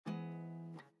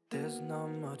There's not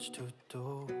much to do.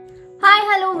 Hi,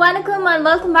 hello, welcome and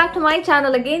welcome back to my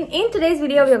channel again. In today's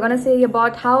video, we are going to say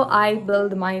about how I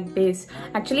build my base.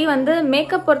 Actually, வந்து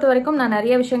makeup பொறுத்த வரைக்கும் நான்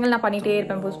நிறைய விஷயங்கள் நான் பண்ணிட்டே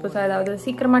இருப்பேன். புதுசா அதாவது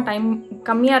சீக்கிரமா டைம்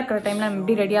கம்மியா இருக்கிற டைம்ல நான்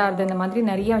எப்படி ரெடி ஆகுது இந்த மாதிரி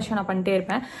நிறைய விஷயம் நான் பண்ணிட்டே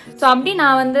இருப்பேன். சோ அப்படி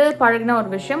நான் வந்து பழகின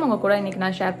ஒரு விஷயம் உங்க கூட இன்னைக்கு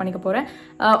நான் ஷேர் பண்ணிக்க போறேன்.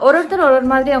 ஒருத்தர் ஒரு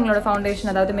மாதிரி அவங்களோட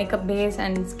ஃபவுண்டேஷன் அதாவது makeup face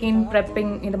and skin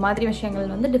prepping இந்த மாதிரி விஷயங்கள்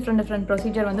வந்து டிஃப்ரெண்ட்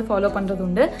ப்ரொசீஜர் வந்து ஃபாலோ பண்றது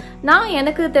உண்டு. நான்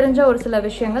எனக்கு தெரிஞ்ச ஒரு சில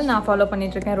விஷயங்கள் நான் ஃபாலோ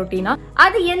பண்ணிட்டு இருக்கேன் ரொட்டீனா.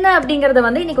 அது என்ன அப்படிங்கறத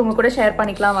வந்து இன்னைக்கு உங்க கூட ஷேர்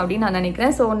பண்ணிக்கலாம் அப்படின்னு நான்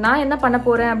நினைக்கிறேன். சோ நான் என்ன பண்ண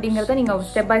போறேன் அப்படிங்கறத நீங்க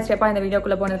ஸ்டெப் பை ஸ்டெப்பா இந்த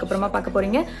வீடியோக்குள்ள போனதுக்கு அப்புறமா பார்க்க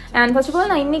போறீங்க. அண்ட் ஃபர்ஸ்ட் ஆஃப்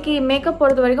ஆல் நான் இன்னைக்கு மேக்கப்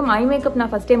பொறுத்த வரைக்கும் ஐ மேக்கப்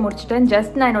நான் ஃபர்ஸ்டே முடிச்சிட்டேன்.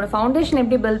 ஜஸ்ட் நான் என்னோட ஃபவுண்டேஷன்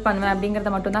எப்படி பில்ட் பண்ணுவேன்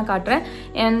அப்படிங்கறத மட்டும் தான் காட்டுறேன்.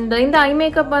 அண்ட் இந்த ஐ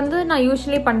மேக்கப் வந்து நான்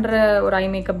யூஸ்வலி பண்ற ஒரு ஐ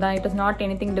மேக்கப் தான். It is not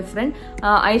anything different.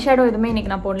 Eye shadow எதுவுமே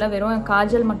இன்னைக்கு நான் போடல, வெறும்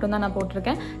காஜல் மட்டும் தான் நான்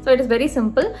போட்டிருக்கேன். So it is very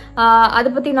simple. அதை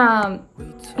பத்தி நான்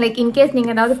லைக் இன்கேஸ்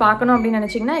நீங்க ஏதாவது பார்க்கணும் அப்படின்னு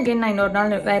நினைச்சீங்கன்னா அகைன் நான் இன்னொரு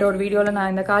நாள் வேற ஒரு வீடியோல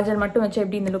நான் இந்த காஜல் மட்டும் வச்சு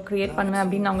எப்படி இந்த லுக் கிரியேட் பண்ணுவேன்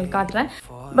அப்படின்னு நான் உங்களுக்கு காட்டுறேன்.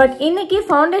 பட் இன்னைக்கு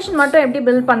ஃபவுண்டேஷன் மட்டும் எப்படி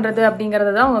பில்ட் பண்றது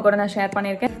அப்படிங்கறத தான் உங்க கூட நான் ஷேர்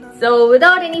பண்ணிருக்கேன். So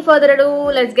without any further ado,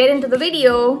 let's get into the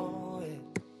video.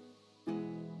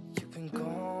 You've been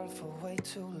gone for way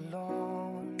too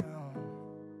long now.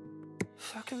 If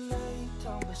I could lay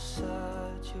down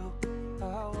beside you,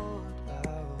 I would.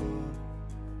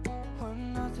 When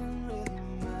nothing really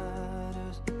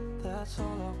matters, that's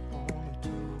all I wanna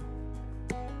do.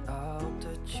 I hope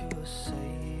that you are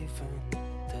safe and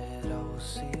that I will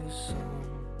see you soon.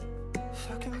 If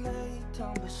I could lay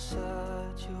down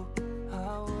beside you,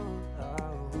 I would.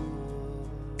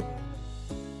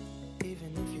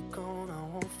 Even if you're gone, I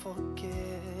won't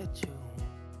forget you.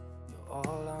 You're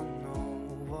all I know,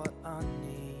 what I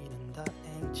need, and that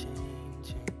ain't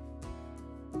changing.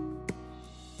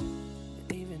 And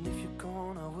even if you're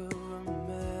gone, I will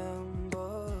remember.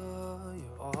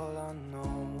 You're all I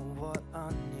know, what I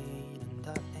need, and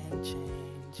that ain't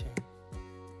changing.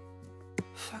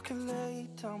 If I could lay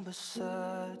down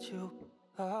beside you,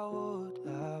 I would.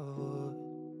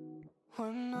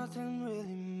 When nothing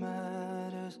really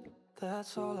matters,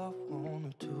 that's all I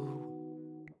wanna do.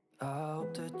 I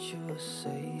hope that you are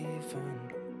safe and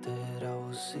that I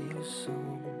will see you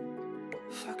soon.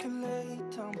 If I could lay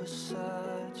down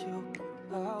beside you,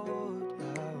 I would.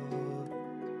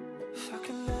 If I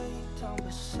could lay down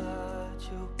beside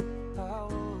you, I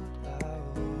would.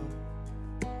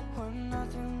 When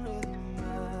nothing really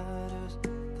matters,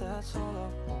 that's all I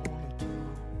wanna do.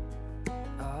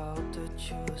 I hope that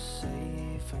you are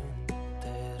safe and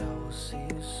that I will see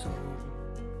you soon.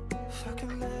 If I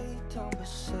could lay down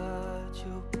beside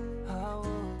you, I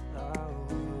would. I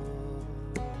would.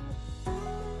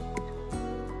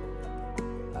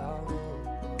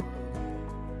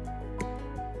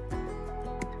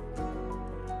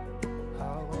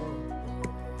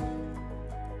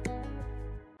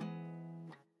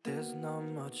 There's not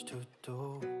much to do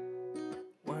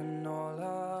when all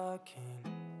I can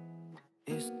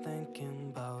is thinking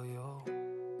about you.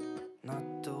 Not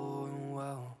doing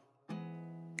well,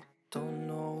 don't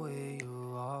know where you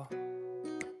are,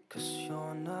 'cause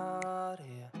you're not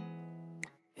here.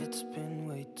 It's been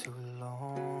way too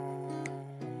long.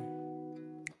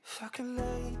 If I could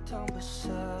lay down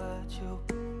beside you,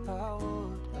 I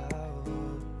would.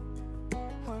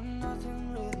 When nothing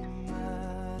really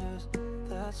matters,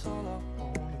 that's all I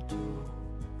wanna do.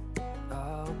 I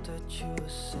hope that you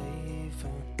are safe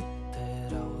and that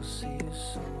I will see you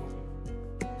soon.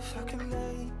 If I could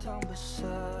lay down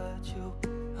beside you,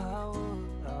 I would.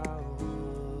 I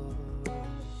would.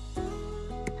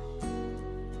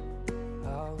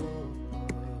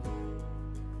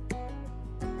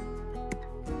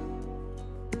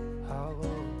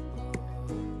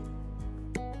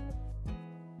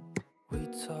 We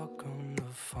talk on the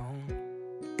phone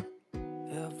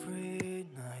every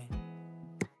night.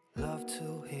 Love to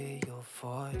hear your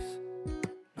voice.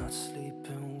 Not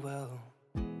sleeping well,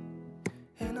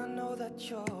 and I know that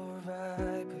you're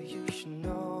right, but you should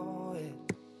know it.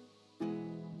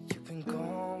 You've been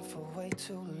gone for way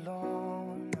too long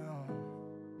now.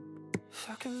 If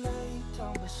I could lay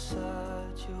down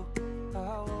beside you,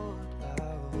 I would.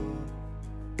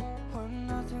 When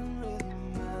nothing really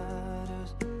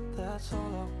matters, that's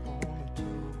all I wanna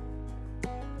do.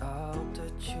 I hope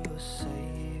that you are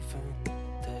safe and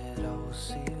that I will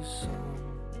see you soon.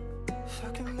 If I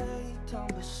could lay down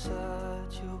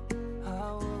beside you, I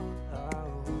would.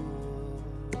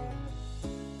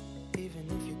 Even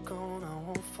if you're gone, I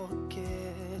won't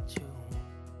forget you.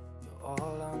 You're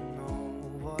all I know,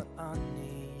 what I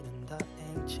need, and that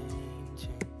ain't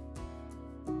changing.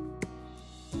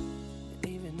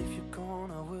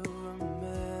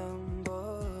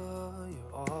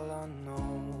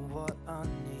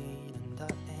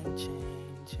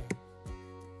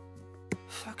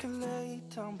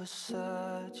 down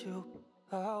beside you.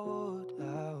 I would.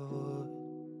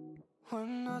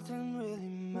 When nothing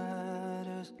really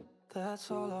matters,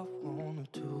 that's all I wanna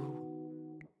do.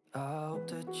 I hope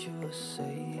that you are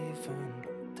safe and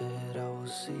that I will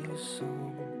see you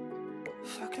soon.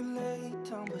 If I could lay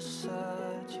down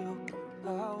beside you,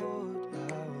 I would.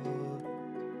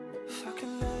 If I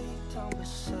could lay down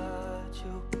beside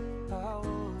you, I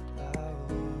would.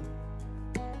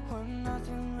 When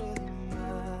nothing really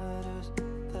matters,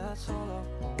 that's all I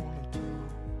wanna do.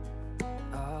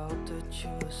 I hope that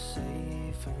you are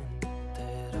safe and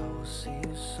that I will see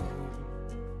you soon.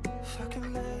 If I could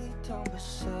lay down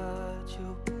beside you,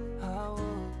 I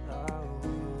would.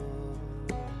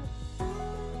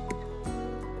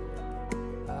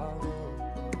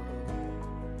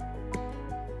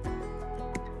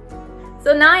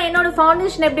 So நான் என்னோட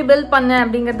foundation எப்படி build பண்ணேன்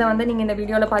அப்படிங்கிறத வந்து நீங்கள் இந்த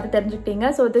வீடியோவில் பார்த்து தெரிஞ்சுக்கிட்டீங்க.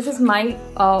 So this is my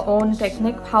own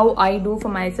technique how I two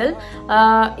for my self.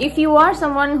 If you are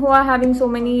some one who are having so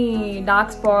many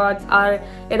dark spots R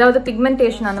ஏதாவது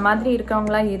பிக்மெண்டேஷன் அந்த மாதிரி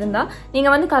இருக்கிறவங்களா இருந்தால்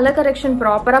நீங்கள் வந்து கலர் கரெக்ஷன்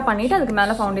ப்ராப்பராக பண்ணிவிட்டு அதுக்கு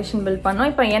மேலே ஃபவுண்டேஷன் பில்ட் பண்ணோம்.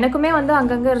 இப்போ எனக்குமே வந்து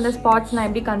அங்கங்கே இருந்த ஸ்பாட்ஸ் நான்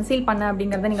எப்படி கன்சீல் பண்ணேன்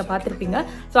அப்படிங்கிறத நீங்கள் பார்த்துருப்பீங்க.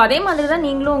 ஸோ அதே மாதிரி தான்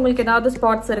நீங்களும் உங்களுக்கு ஏதாவது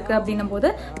ஸ்பாட்ஸ் இருக்குது அப்படின்னும்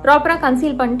போது ப்ராப்பராக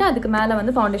கன்சீல் பண்ணிட்டு அதுக்கு மேலே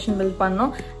வந்து ஃபவுண்டேஷன் பில்ட்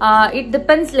பண்ணணும். இட்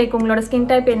டிபெண்ட்ஸ் லைக் உங்களோட ஸ்கின்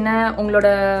டைப் என்ன, உங்களோட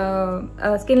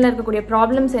ஸ்கின்ல இருக்கக்கூடிய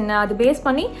ப்ராப்ளம்ஸ் என்ன, அது பேஸ்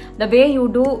பண்ணி த way you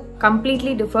two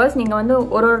completely differs. நீங்கள் வந்து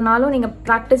ஒரு நாளும் நீங்கள்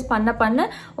ப்ராக்டிஸ் பண்ண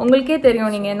உங்களுக்கே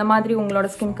தெரியும் நீங்கள் எந்த மாதிரி உங்களோட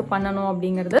ஸ்கின்க்கு பண்ணணும்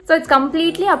அப்படிங்கிறது. So it's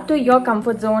completely up to your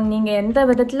comfort zone. நீங்கள் எந்த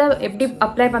விதத்தில் எப்படி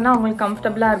அப்ளை பண்ணால் உங்களுக்கு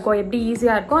கம்ஃபர்டபுளாக இருக்கோ, எப்படி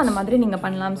ஈஸியாக இருக்கோ அந்த மாதிரி நீங்கள்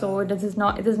பண்ணலாம். So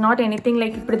it is not any thing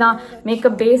like இப்படி தான்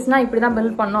மேக்கப் பேஸ்னா இப்படி தான்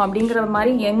பில்ட் பண்ணணும் அப்படிங்கிற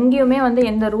மாதிரி எங்கேயுமே வந்து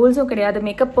எந்த ரூல்ஸும் கிடையாது.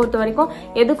 மேக்கப் பொறுத்த வரைக்கும்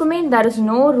எதுக்குமே there is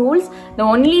no rules. The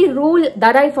only rule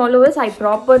that I follow is I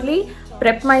properly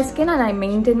prep my skin and I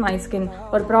maintain my skin.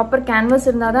 ஒரு ப்ராப்பர் கேன்வஸ்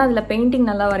இருந்தால் தான் அதில் பெயிண்டிங்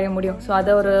நல்லா வரைய முடியும். ஸோ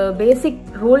அதை ஒரு பேசிக்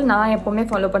ரூல் நான் எப்போவுமே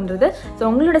ஃபாலோ பண்ணுறது. ஸோ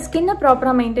உங்களோட ஸ்கின்னை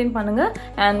ப்ராப்பராக மெயின்டைன் பண்ணுங்கள்.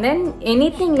 And then any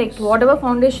thing like what ever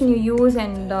foundation you use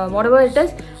and what ever it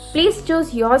is, please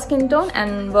choose your skin tone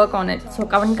and work on it. So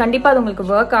கண்டிப்பாக அது உங்களுக்கு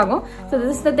ஒர்க் ஆகும். So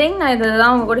this is the thing. நான் இதை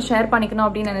தான் உங்க கூட share பண்ணிக்கணும்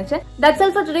அப்படின்னு நினைச்சேன். That's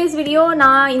all for today's video.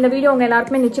 நான் இந்த வீடியோ உங்கள்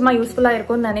எல்லாருக்குமே நிச்சயமாக யூஸ்ஃபுல்லாக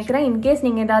இருக்கும்னு நினைக்கிறேன். இன்கேஸ்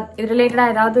நீங்கள் இது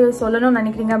ரிலேட்டடாக ஏதாவது சொல்லணும்னு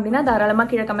நினைக்கிறீங்க அப்படின்னா தாராளமாக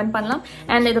கீழே கமெண்ட் பண்ணலாம்.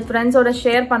 அண்ட் இது ஃப்ரெண்ட்ஸோட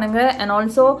ஷேர் பண்ணுங்க. அண்ட்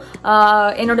ஆல்சோ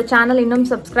என்னோட சேனல் இன்னும்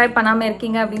சப்ஸ்கிரைப் பண்ணாமல்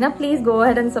இருக்கீங்க அப்படின்னா please go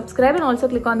ahead and subscribe and also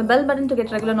click on the bell button to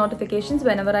get regular notifications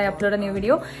whenever I upload a new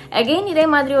video. Again, இதே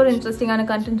மாதிரி ஒரு இன்ட்ரெஸ்டிங்கான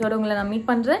கண்டென்ட்டோட உங்களை நான் மீட்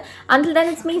பண்றேன். Until then,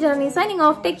 it's me Janani signing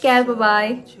off. Take care. Bye bye.